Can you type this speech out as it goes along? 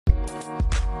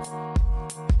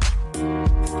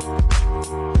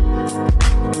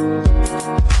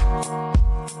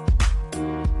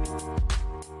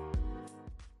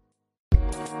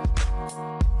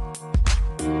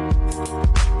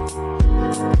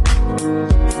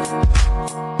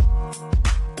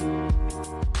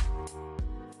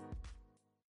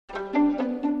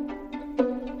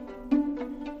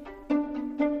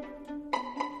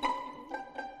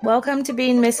Welcome to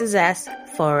Being Mrs. S,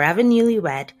 Forever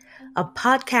Newlywed, a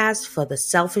podcast for the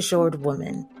self-assured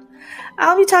woman.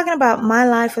 I'll be talking about my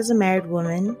life as a married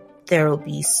woman. There will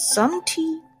be some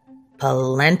tea,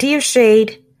 plenty of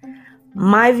shade,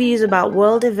 my views about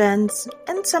world events,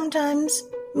 and sometimes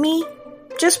me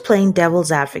just playing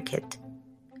devil's advocate.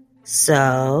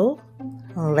 So,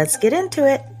 let's get into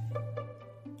it.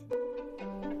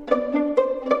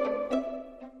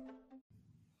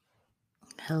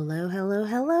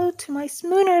 Hello to my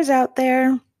smooners out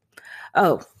there.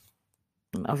 Oh,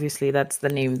 obviously that's the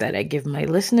name that I give my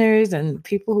listeners and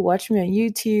people who watch me on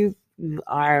YouTube. You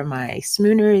are my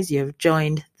smooners. You have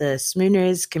joined the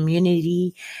smooners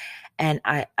community, and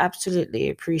I absolutely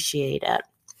appreciate it.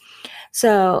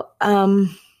 So,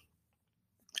 I'm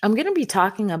going to be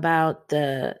talking about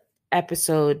the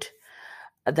episode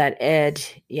that aired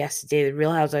yesterday, The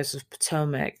Real Housewives of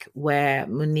Potomac, where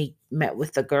Monique met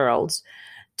with the girls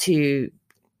to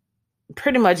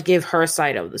pretty much give her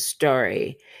side of the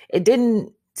story. It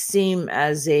didn't seem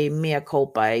as a mea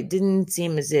culpa. It didn't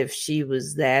seem as if she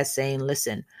was there saying,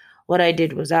 listen, what I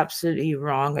did was absolutely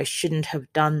wrong. I shouldn't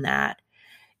have done that.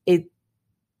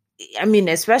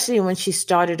 Especially when she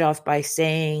started off by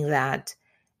saying that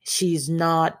she doesn't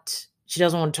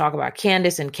want to talk about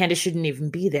Candace, and Candace shouldn't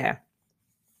even be there.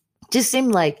 It just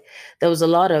seemed like there was a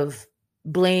lot of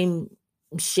blame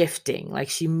shifting, like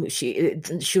she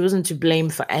wasn't to blame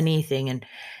for anything, and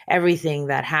everything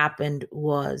that happened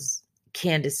was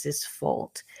Candace's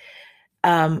fault.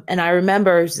 And I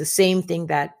remember it was the same thing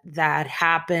that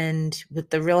happened with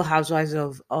the Real Housewives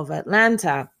of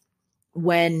Atlanta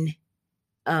when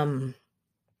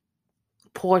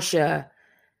Portia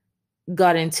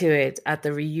got into it at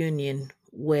the reunion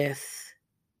with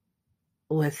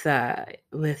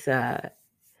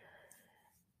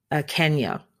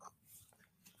Kenya.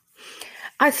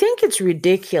 I think it's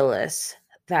ridiculous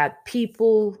that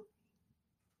people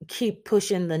keep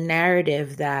pushing the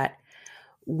narrative that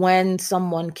when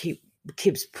someone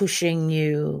keeps pushing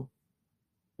you,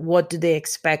 what do they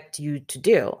expect you to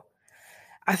do?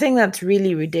 I think that's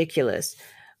really ridiculous.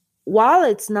 While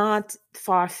it's not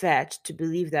far-fetched to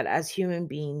believe that as human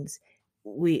beings,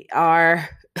 we are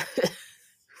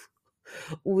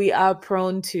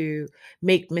prone to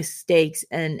make mistakes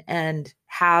and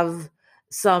have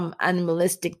some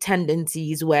animalistic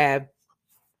tendencies where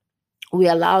we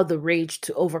allow the rage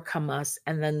to overcome us,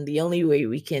 and then the only way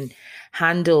we can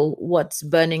handle what's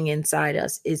burning inside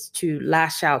us is to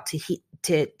lash out, to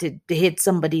hit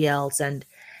somebody else and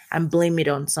blame it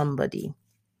on somebody.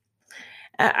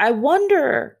 I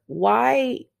wonder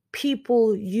why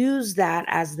people use that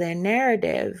as their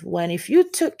narrative, when if you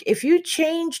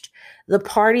changed the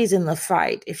parties in the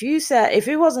fight, if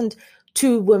it wasn't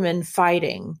two women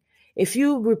fighting, if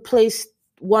you replaced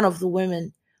one of the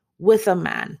women with a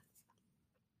man,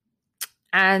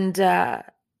 and I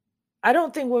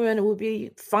don't think women would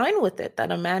be fine with it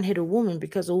that a man hit a woman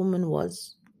because a woman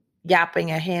was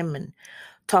yapping at him and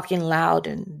talking loud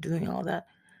and doing all that.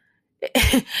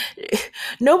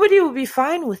 Nobody would be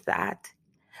fine with that.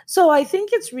 So I think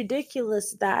it's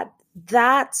ridiculous that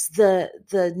that's the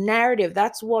narrative.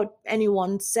 That's what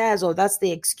anyone says, or that's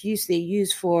the excuse they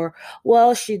use for,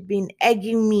 well, she'd been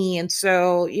egging me, and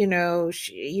so she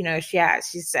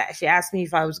asked me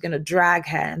if I was going to drag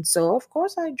her, and so of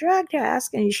course I dragged her.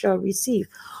 Ask and you shall receive.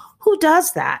 Who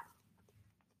does that?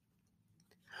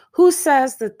 Who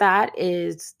says that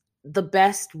is the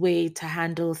best way to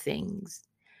handle things?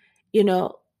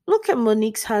 Look at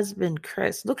Monique's husband,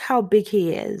 Chris. Look how big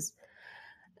he is.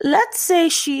 Let's say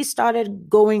she started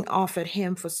going off at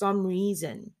him for some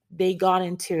reason. They got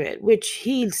into it, which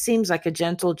he seems like a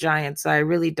gentle giant, so I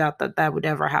really doubt that would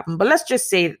ever happen. But let's just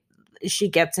say she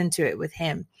gets into it with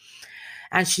him,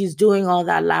 and she's doing all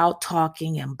that loud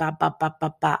talking and ba ba ba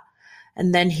ba ba,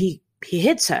 and then he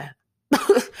hits her.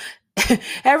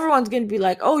 Everyone's going to be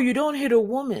like, "Oh, you don't hit a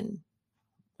woman."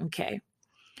 Okay.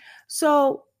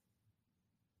 So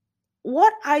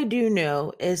what I do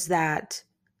know is that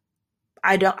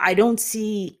I don't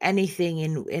see anything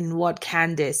in what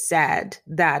Candace said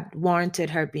that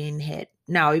warranted her being hit.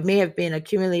 Now, it may have been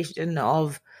accumulation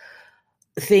of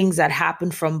things that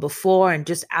happened from before and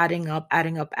just adding up.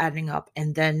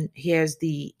 And then here's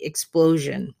the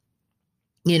explosion.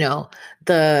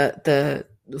 The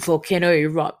volcano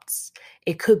erupts.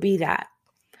 It could be that.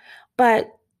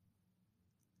 But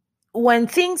when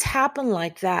things happen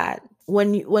like that,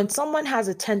 when someone has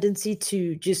a tendency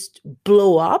to just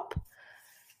blow up,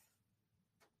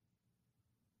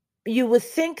 you would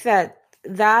think that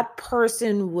that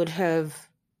person would have,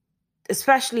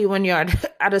 especially when you're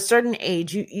at a certain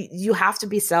age, you have to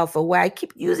be self-aware. I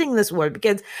keep using this word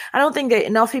because I don't think that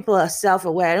enough people are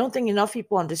self-aware. I don't think enough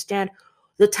people understand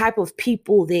the type of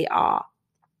people they are.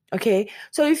 Okay,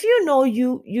 so if you know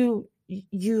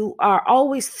you are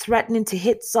always threatening to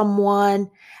hit someone,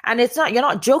 and you're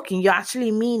not joking, you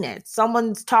actually mean it.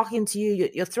 Someone's talking to you,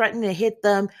 you're threatening to hit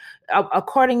them.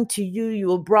 According to you, you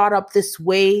were brought up this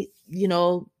way,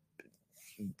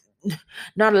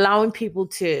 not allowing people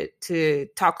to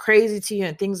talk crazy to you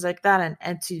and things like that,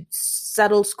 and to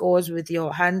settle scores with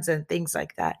your hands and things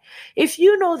like that. If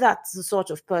you know that's the sort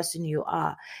of person you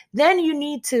are, then you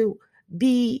need to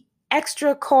be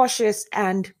extra cautious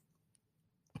and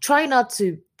try not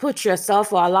to put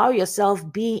yourself or allow yourself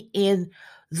be in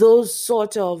those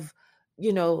sort of,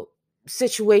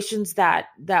 situations that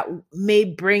may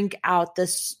bring out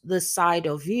this side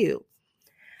of you.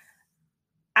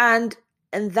 And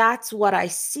that's what I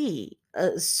see.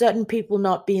 Certain people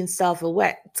not being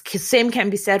self-aware. Same can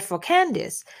be said for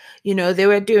Candice. They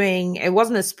were doing, it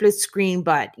wasn't a split screen,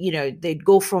 but they'd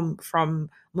go from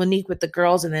Monique with the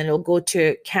girls, and then it'll go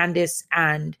to Candice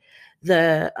and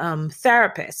the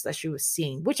therapist that she was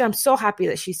seeing, which I'm so happy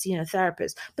that she's seeing a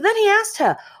therapist. But then he asked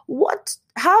her,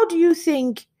 how do you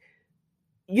think,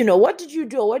 what did you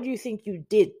do, or what do you think you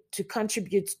did to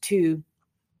contribute to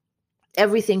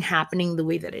everything happening the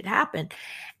way that it happened?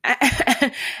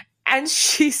 And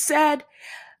she said,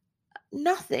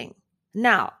 nothing.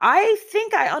 Now, I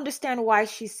think I understand why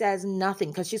she says nothing,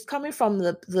 because she's coming from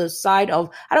the side of,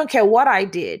 I don't care what I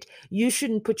did, you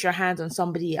shouldn't put your hands on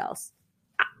somebody else.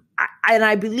 And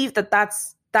I believe that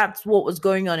that's what was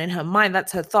going on in her mind.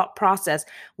 That's her thought process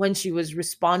when she was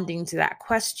responding to that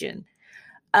question.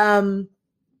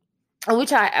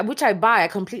 Which I buy. I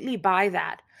completely buy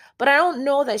that. But I don't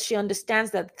know that she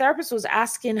understands that the therapist was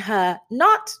asking her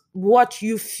not what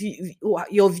your view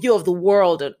of the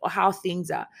world or how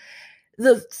things are.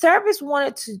 The therapist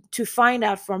wanted to find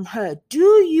out from her,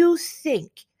 do you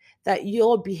think that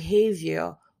your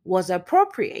behavior was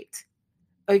appropriate?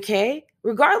 Okay?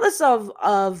 Regardless of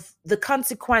the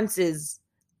consequences,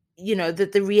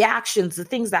 the reactions, the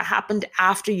things that happened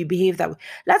after you behave that way.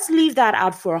 Let's leave that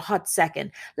out for a hot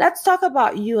second. Let's talk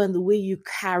about you and the way you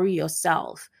carry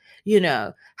yourself.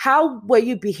 How were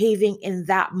you behaving in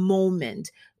that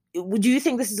moment? Do you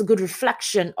think this is a good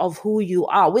reflection of who you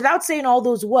are, without saying all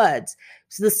those words?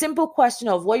 So the simple question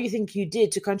of what you think you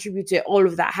did to contribute to all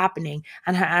of that happening,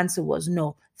 and her answer was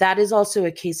no. That is also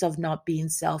a case of not being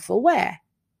self-aware.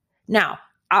 Now,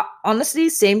 honestly,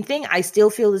 same thing. I still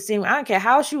feel the same. I don't care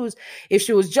how if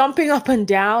she was jumping up and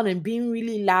down and being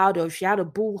really loud, or if she had a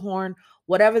bullhorn,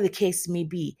 whatever the case may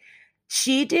be.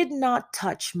 She did not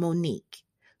touch Monique.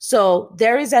 So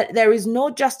there is no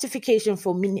justification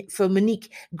for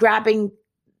Monique grabbing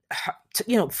her,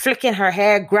 flicking her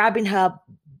hair, grabbing her,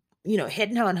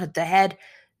 hitting her on the head.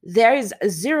 There is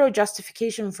zero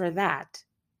justification for that.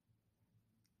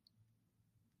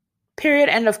 Period.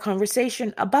 End of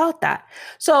conversation about that.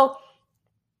 So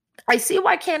I see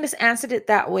why Candice answered it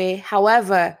that way.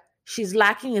 However, she's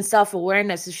lacking in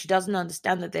self-awareness if she doesn't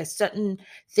understand that there's certain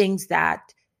things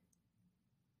that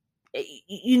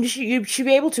you should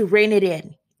be able to rein it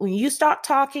in. When you start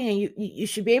talking, and you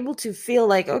should be able to feel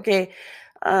like, okay,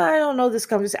 I don't know this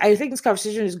conversation. I think this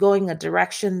conversation is going a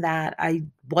direction that I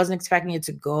wasn't expecting it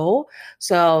to go.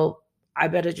 So I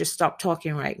better just stop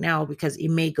talking right now, because it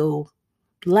may go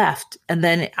left and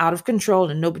then out of control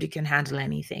and nobody can handle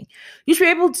anything. You should be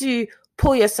able to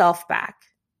pull yourself back.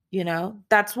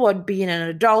 That's what being an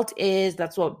adult is.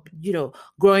 That's what,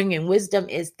 growing in wisdom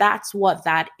is. That's what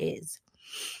that is.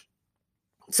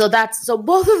 So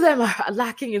both of them are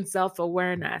lacking in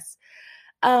self-awareness.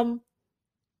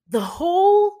 The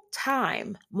whole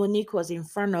time Monique was in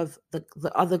front of the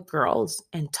other girls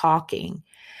and talking,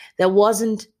 there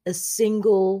wasn't a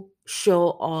single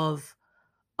show of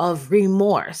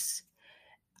remorse.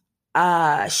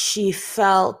 She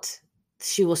felt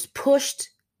she was pushed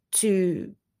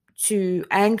to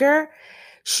anger.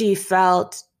 She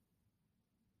felt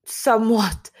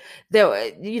somewhat there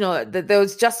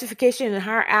was justification in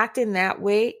her acting that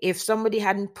way. If somebody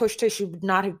hadn't pushed her, she would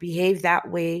not have behaved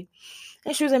that way.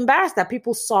 And she was embarrassed that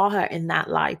people saw her in that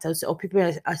light, or people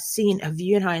are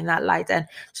viewing her in that light. And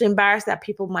she's embarrassed that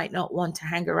people might not want to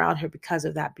hang around her because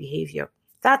of that behavior.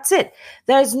 That's it.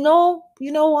 There's no,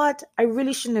 you know what? I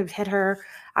really shouldn't have hit her.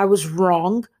 I was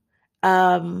wrong.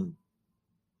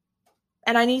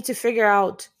 And I need to figure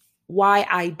out why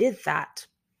I did that.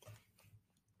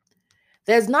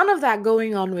 There's none of that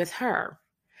going on with her.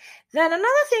 Then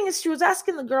another thing is she was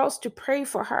asking the girls to pray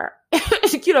for her,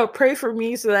 pray for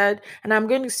me so that, and I'm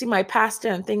going to see my pastor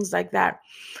and things like that.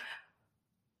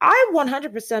 I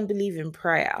 100% believe in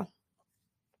prayer.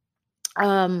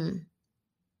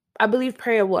 I believe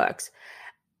prayer works,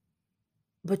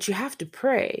 but you have to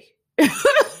pray.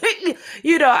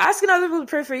 Asking other people to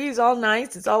pray for you is all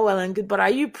nice. It's all well and good, but are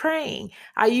you praying?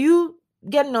 Are you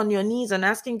getting on your knees and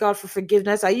asking God for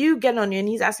forgiveness? Are you getting on your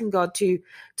knees asking God to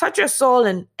touch your soul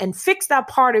and fix that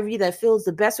part of you that feels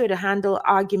the best way to handle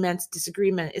arguments,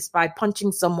 disagreement is by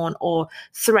punching someone or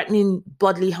threatening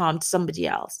bodily harm to somebody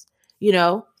else,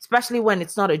 especially when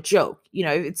it's not a joke.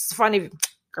 It's funny,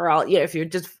 girl, if you're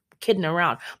just kidding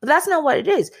around, but that's not what it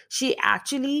is. She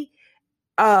actually,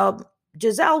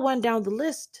 Giselle went down the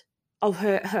list of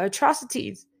her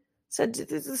atrocities. Said,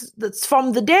 that's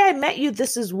from the day I met you,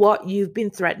 this is what you've been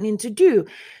threatening to do.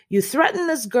 You threatened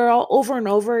this girl over and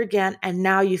over again, and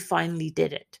now you finally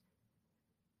did it.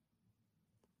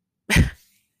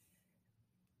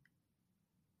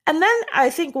 And then I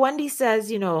think Wendy says,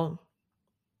 I'm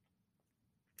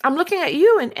looking at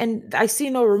you and I see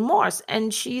no remorse.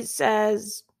 And she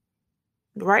says,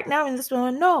 right now in this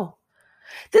moment, no.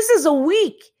 This is a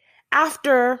week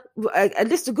after, at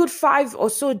least a good 5 or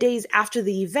so days after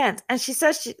the event. And she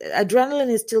says adrenaline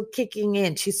is still kicking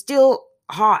in. She's still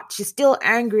hot. She's still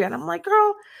angry. And I'm like,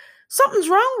 girl, something's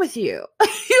wrong with you.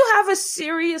 You have a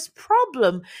serious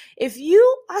problem. If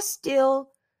you are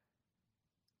still...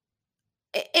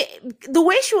 the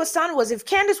way she was sounding was if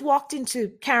Candace walked into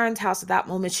Karen's house at that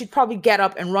moment, she'd probably get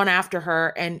up and run after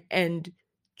her and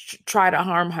try to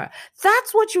harm her.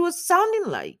 That's what she was sounding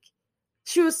like.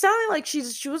 She was sounding like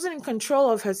she wasn't in control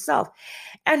of herself.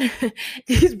 And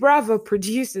these Bravo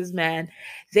producers, man,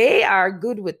 they are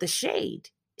good with the shade.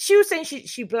 She was saying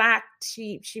she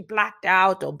blacked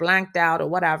out or blanked out or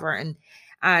whatever,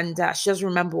 and she doesn't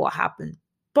remember what happened.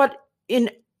 But in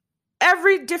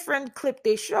every different clip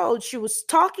they showed, she was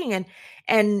talking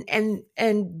and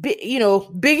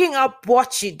bigging up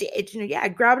what she did. I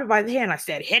grabbed her by the hair and I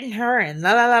said, hitting her and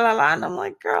la la la la la. And I'm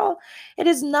like, girl, it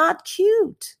is not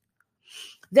cute.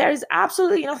 There is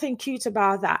absolutely nothing cute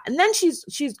about that. And then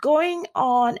she's going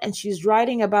on and she's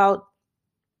writing about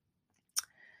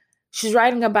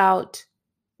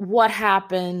what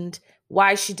happened,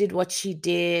 why she did what she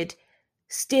did.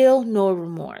 Still no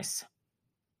remorse.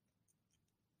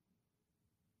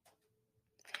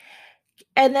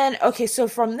 And then, okay, so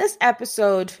from this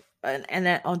episode, and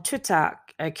then on Twitter,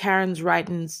 Karen's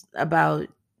writing about,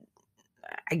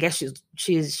 I guess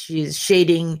she's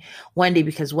shading Wendy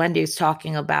because Wendy is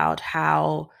talking about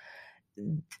how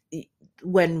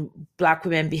when Black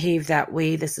women behave that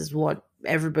way, this is what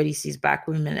everybody sees Black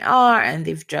women are, and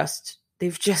they've just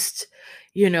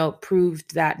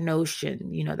proved that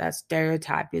notion, that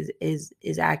stereotype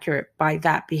is accurate by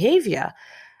that behavior.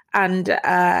 And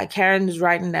Karen's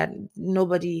writing that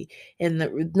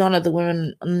none of the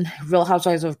women in Real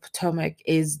Housewives of Potomac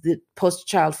is the poster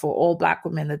child for all Black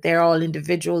women, that they're all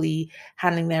individually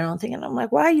handling their own thing. And I'm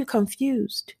like, why are you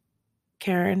confused,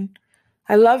 Karen?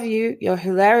 I love you. You're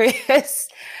hilarious.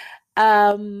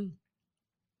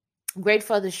 Great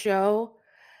for the show.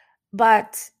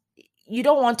 But you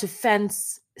don't want to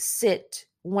fence sit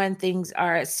when things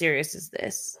are as serious as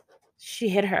this. She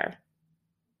hit her.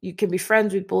 You can be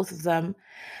friends with both of them.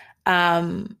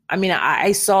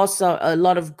 I saw a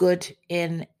lot of good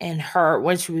in her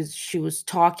when she was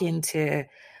talking to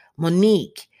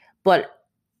Monique. But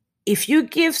if you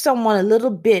give someone a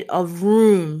little bit of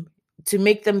room to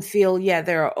make them feel,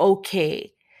 they're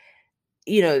okay,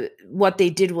 what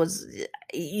they did was,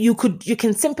 you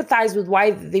can sympathize with why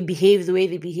they behave the way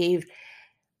they behave.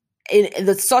 In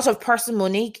the sort of person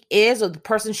Monique is, or the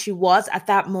person she was at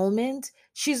that moment,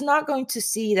 she's not going to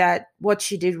see that what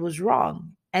she did was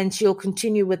wrong, and she'll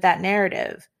continue with that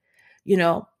narrative.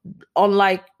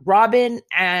 Unlike Robin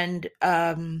and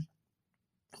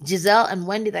Giselle and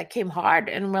Wendy that came hard,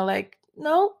 and we're like,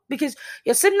 no, because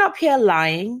you're sitting up here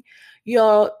lying.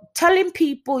 You're telling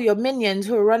people, your minions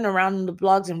who are running around in the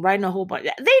blogs and writing a whole bunch.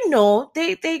 They know,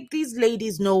 these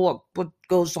ladies know what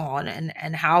goes on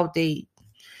and how they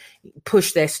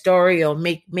push their story or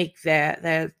make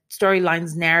their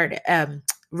storylines narrative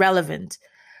relevant.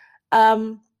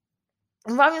 And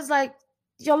Robin's like,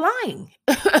 you're lying.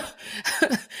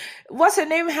 What's her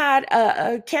name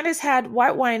Candace had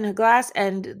white wine in her glass,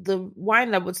 and the wine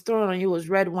that was thrown on you was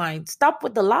red wine. Stop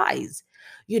with the lies.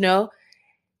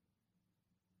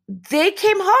 they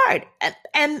came hard.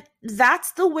 And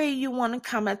that's the way you want to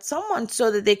come at someone,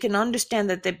 so that they can understand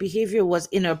that their behavior was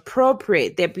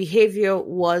inappropriate. Their behavior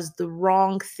was the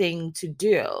wrong thing to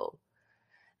do.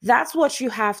 That's what you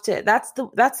have to, that's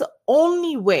the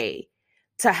only way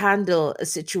to handle a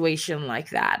situation like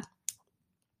that.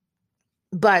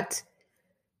 But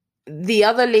the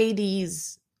other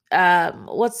ladies,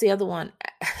 what's the other one?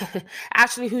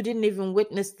 Actually, who didn't even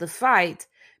witness the fight,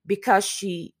 because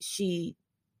she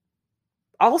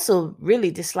also really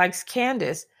dislikes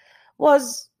Candace,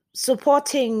 was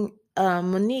supporting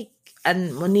Monique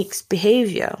and Monique's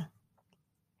behavior.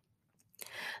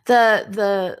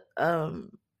 The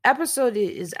episode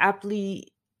is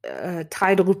aptly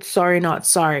titled "Sorry Not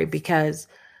Sorry," because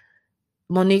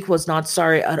Monique was not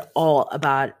sorry at all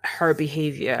about her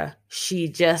behavior. She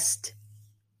just,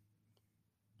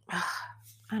 I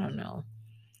don't know.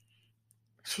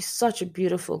 She's such a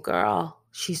beautiful girl.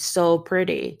 She's so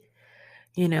pretty,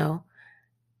 you know.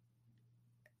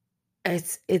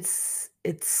 It's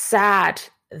sad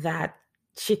that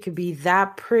she could be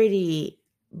that pretty,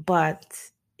 but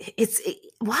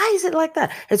why is it like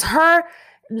that? It's her.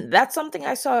 That's something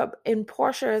I saw in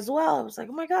Portia as well. I was like,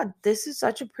 oh my God, this is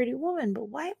such a pretty woman, but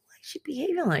why is she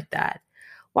behaving like that?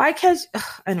 Why can't she,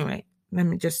 anyway,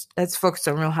 let's focus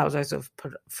on Real Housewives of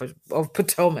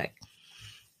Potomac.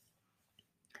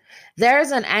 There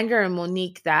is an anger in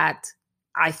Monique that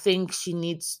I think she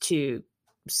needs to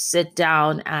sit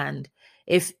down, and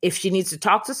if she needs to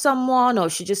talk to someone, or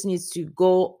she just needs to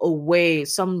go away,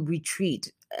 some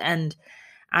retreat, and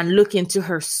look into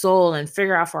her soul and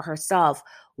figure out for herself,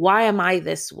 why am I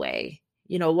this way?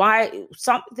 You know, why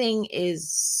something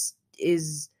is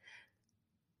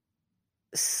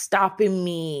stopping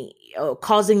me, or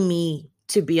causing me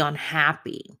to be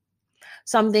unhappy.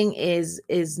 Something is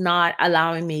not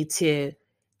allowing me to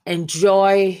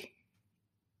enjoy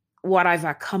what I've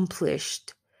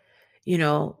accomplished. You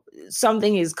know,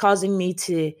 something is causing me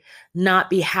to not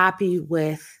be happy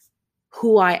with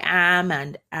who I am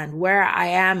and where I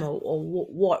am,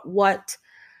 or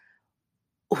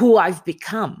who I've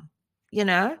become. You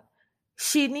know,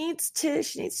 she needs to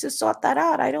sort that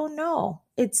out. I don't know.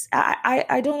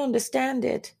 I don't understand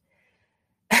it.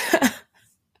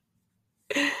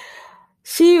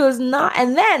 She was not.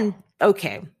 And then,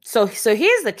 okay, so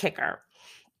here's the kicker.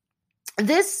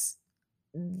 These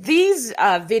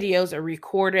videos are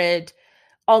recorded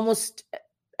almost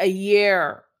a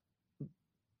year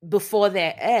before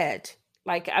they're aired.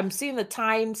 Like, I'm seeing the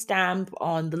timestamp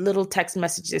on the little text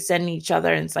message they're sending each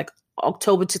other, and it's like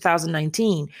October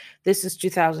 2019. This is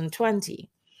 2020.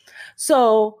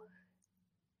 So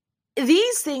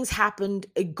these things happened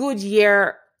a good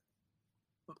year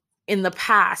in the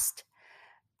past.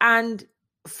 And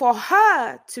for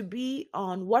her to be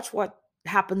on Watch What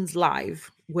Happens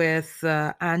Live with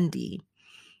Andy,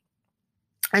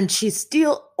 and she's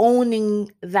still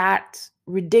owning that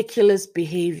ridiculous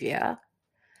behavior,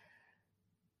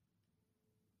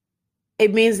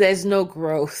 it means there's no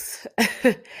growth.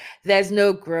 There's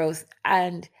no growth.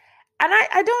 And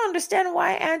I don't understand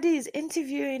why Andy is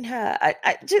interviewing her.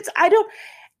 I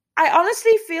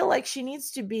honestly feel like she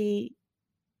needs to be,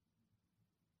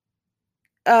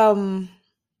 I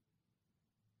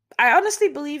honestly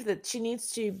believe that she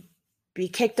needs to be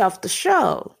kicked off the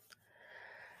show.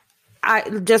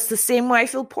 Just the same way I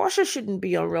feel Portia shouldn't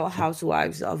be on Real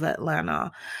Housewives of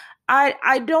Atlanta.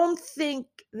 I don't think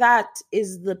that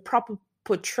is the proper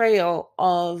portrayal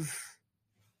of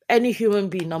any human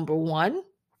being, number one.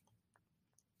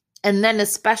 And then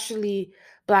especially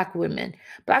Black women.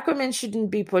 Black women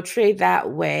shouldn't be portrayed that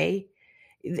way.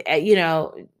 You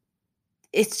know,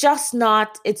 it's just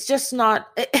not,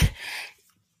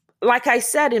 like I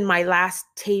said in my last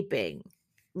taping,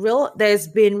 there's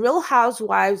been Real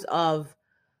Housewives of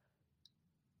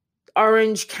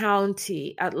Orange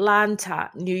County, Atlanta,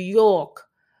 New York,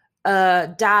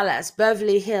 Dallas,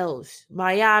 Beverly Hills,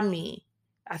 Miami.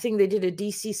 I think they did a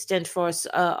DC stint for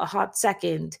a hot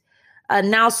second.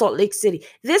 Now Salt Lake City.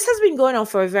 This has been going on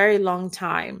for a very long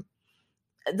time.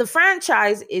 The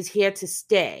franchise is here to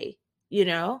stay, you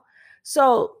know?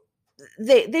 So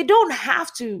they don't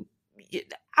have to,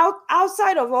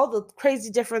 outside of all the crazy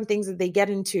different things that they get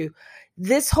into,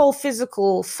 this whole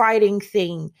physical fighting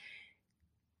thing,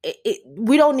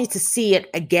 we don't need to see it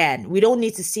again. We don't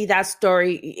need to see that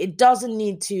story. It doesn't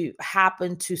need to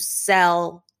happen to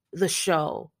sell the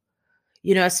show,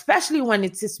 you know, especially when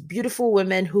it's just beautiful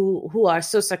women who are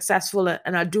so successful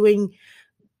and are doing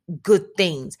good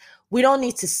things. We don't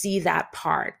need to see that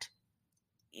part.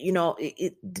 You know,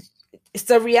 it's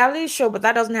a reality show, but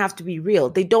that doesn't have to be real.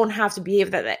 They don't have to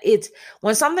behave that. It's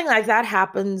when something like that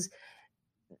happens,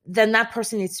 then that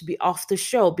person needs to be off the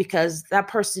show, because that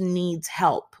person needs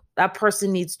help. That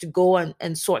person needs to go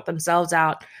and sort themselves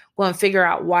out, go and figure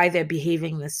out why they're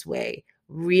behaving this way,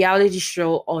 reality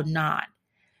show or not.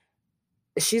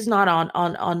 She's not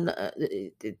on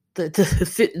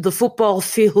the football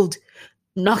field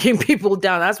knocking people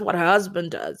down. That's what her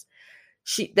husband does.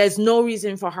 There's no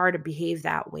reason for her to behave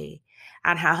that way.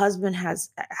 And her husband has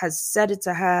said it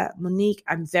to her, Monique,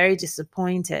 I'm very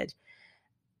disappointed.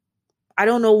 I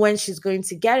don't know when she's going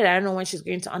to get it. I don't know when she's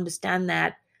going to understand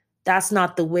that that's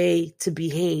not the way to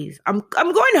behave. I'm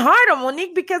going hard on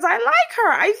Monique because I like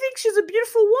her. I think she's a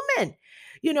beautiful woman,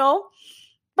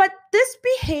 But this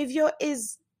behavior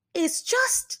is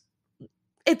just,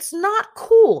 it's not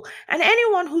cool. And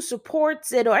anyone who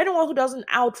supports it, or anyone who doesn't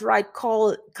outright call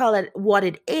it what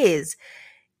it is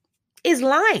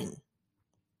lying.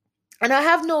 And I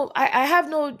have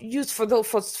no use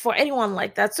for anyone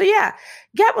like that. So yeah,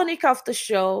 get Monique off the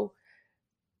show.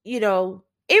 Even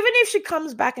if she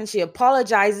comes back and she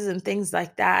apologizes and things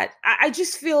like that, I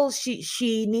just feel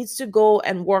she needs to go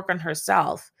and work on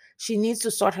herself. She needs to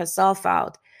sort herself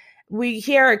out. We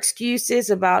hear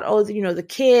excuses about, the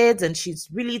kids, and she's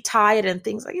really tired and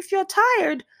things. Like, if you're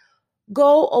tired,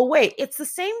 go away. It's the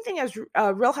same thing as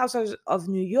Real Housewives of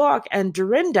New York and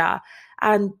Dorinda.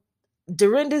 And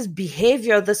Dorinda's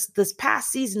behavior this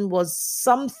past season was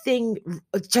something,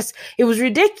 it was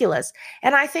ridiculous.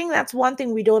 And I think that's one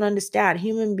thing we don't understand.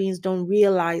 Human beings don't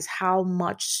realize how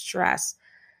much stress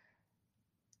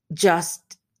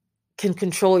just can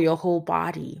control your whole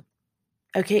body.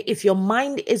 Okay, if your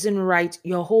mind isn't right,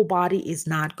 your whole body is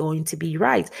not going to be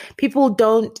right.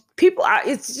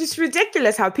 It's just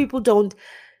ridiculous how people don't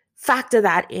factor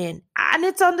that in. And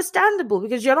it's understandable,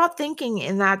 because you're not thinking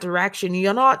in that direction.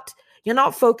 You're not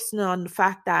focusing on the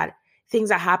fact that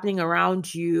things are happening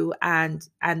around you and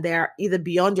they're either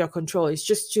beyond your control. It's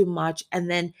just too much. And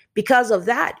then because of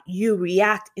that, you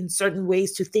react in certain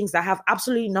ways to things that have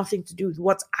absolutely nothing to do with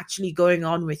what's actually going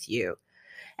on with you.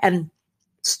 And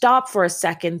stop for a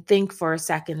second, think for a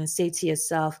second, and say to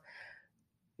yourself,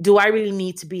 do I really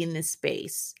need to be in this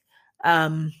space?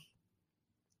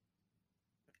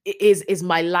 Is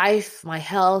my life, my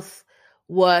health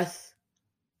worth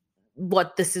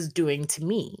what this is doing to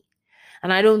me?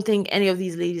 And I don't think any of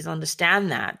these ladies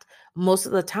understand that most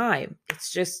of the time.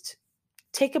 It's just,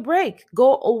 take a break,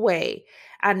 go away.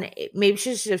 And maybe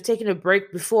she should have taken a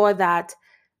break before that,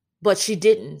 but she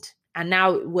didn't. And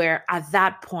now we're at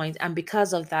that point. And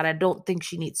because of that, I don't think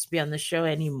she needs to be on the show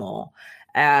anymore.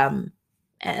 And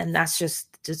that's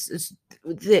just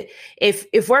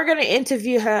if we're going to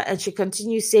interview her and she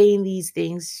continues saying these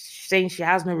things, saying she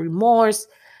has no remorse,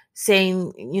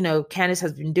 saying, Candiace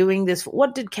has been doing this.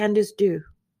 What did Candiace do?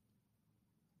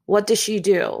 What did she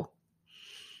do?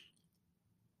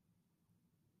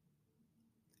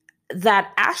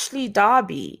 That Ashley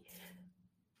Darby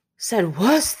said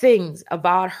worse things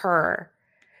about her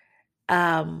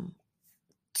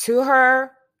to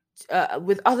her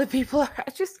with other people.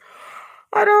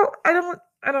 I don't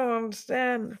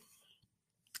understand.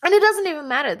 And it doesn't even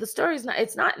matter. The story is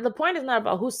not, the point is not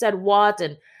about who said what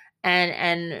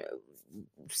and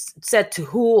said to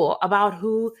who or about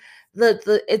who.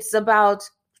 It's about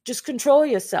just control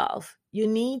yourself. You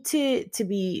need to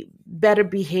be better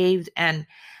behaved and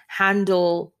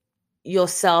handle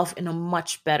yourself in a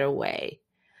much better way.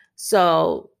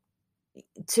 So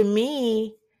to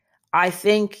me, I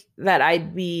think that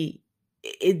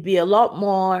it'd be a lot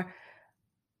more,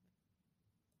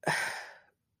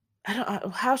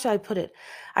 how should I put it?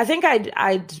 I think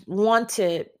I'd want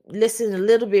to listen a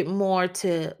little bit more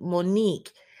to Monique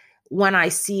when I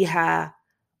see her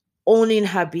owning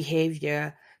her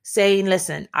behavior, saying,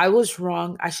 listen, I was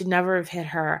wrong. I should never have hit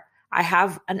her. I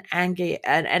have an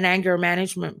anger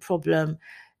management problem.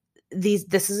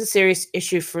 This is a serious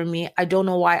issue for me. I don't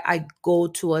know why I go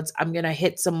towards, I'm going to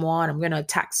hit someone, I'm going to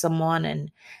attack someone.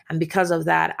 And because of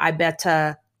that, I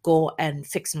better go and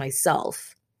fix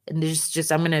myself. And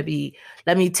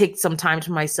let me take some time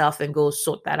to myself and go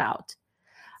sort that out.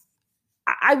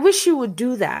 I wish you would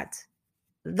do that.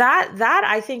 That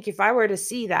I think if I were to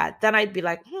see that, then I'd be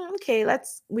like, okay,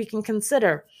 we can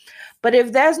consider. But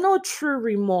if there's no true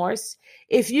remorse,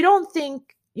 if you don't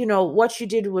think, what you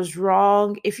did was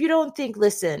wrong, if you don't think,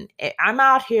 listen, I'm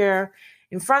out here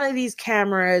in front of these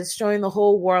cameras showing the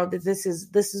whole world that this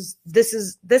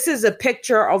is a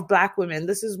picture of Black women,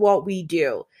 this is what we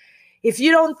do. If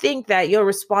you don't think that you're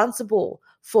responsible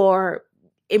for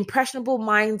impressionable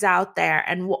minds out there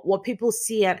and what people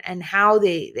see and how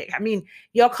they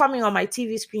you're coming on my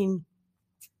TV screen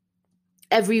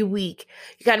every week.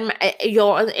 You're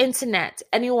on the internet.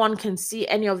 Anyone can see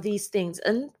any of these things,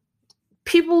 and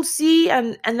people see,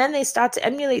 and then they start to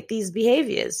emulate these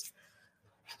behaviors.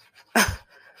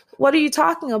 What are you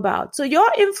talking about? So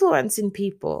you're influencing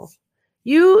people.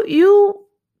 You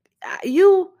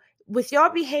with your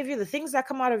behavior, the things that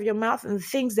come out of your mouth and the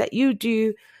things that you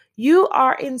do, you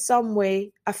are in some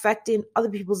way affecting other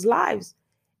people's lives.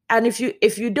 And if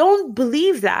you don't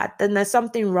believe that, then there's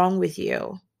something wrong with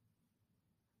you.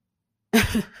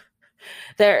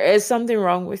 There is something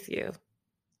wrong with you.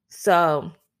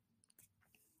 So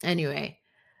anyway,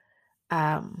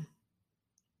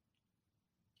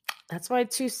 that's my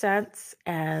 2 cents,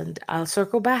 and I'll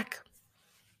circle back.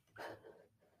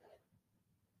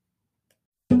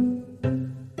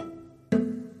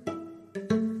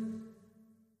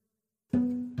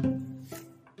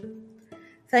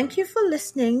 Thank you for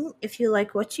listening. If you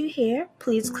like what you hear,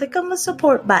 please click on the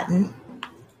support button.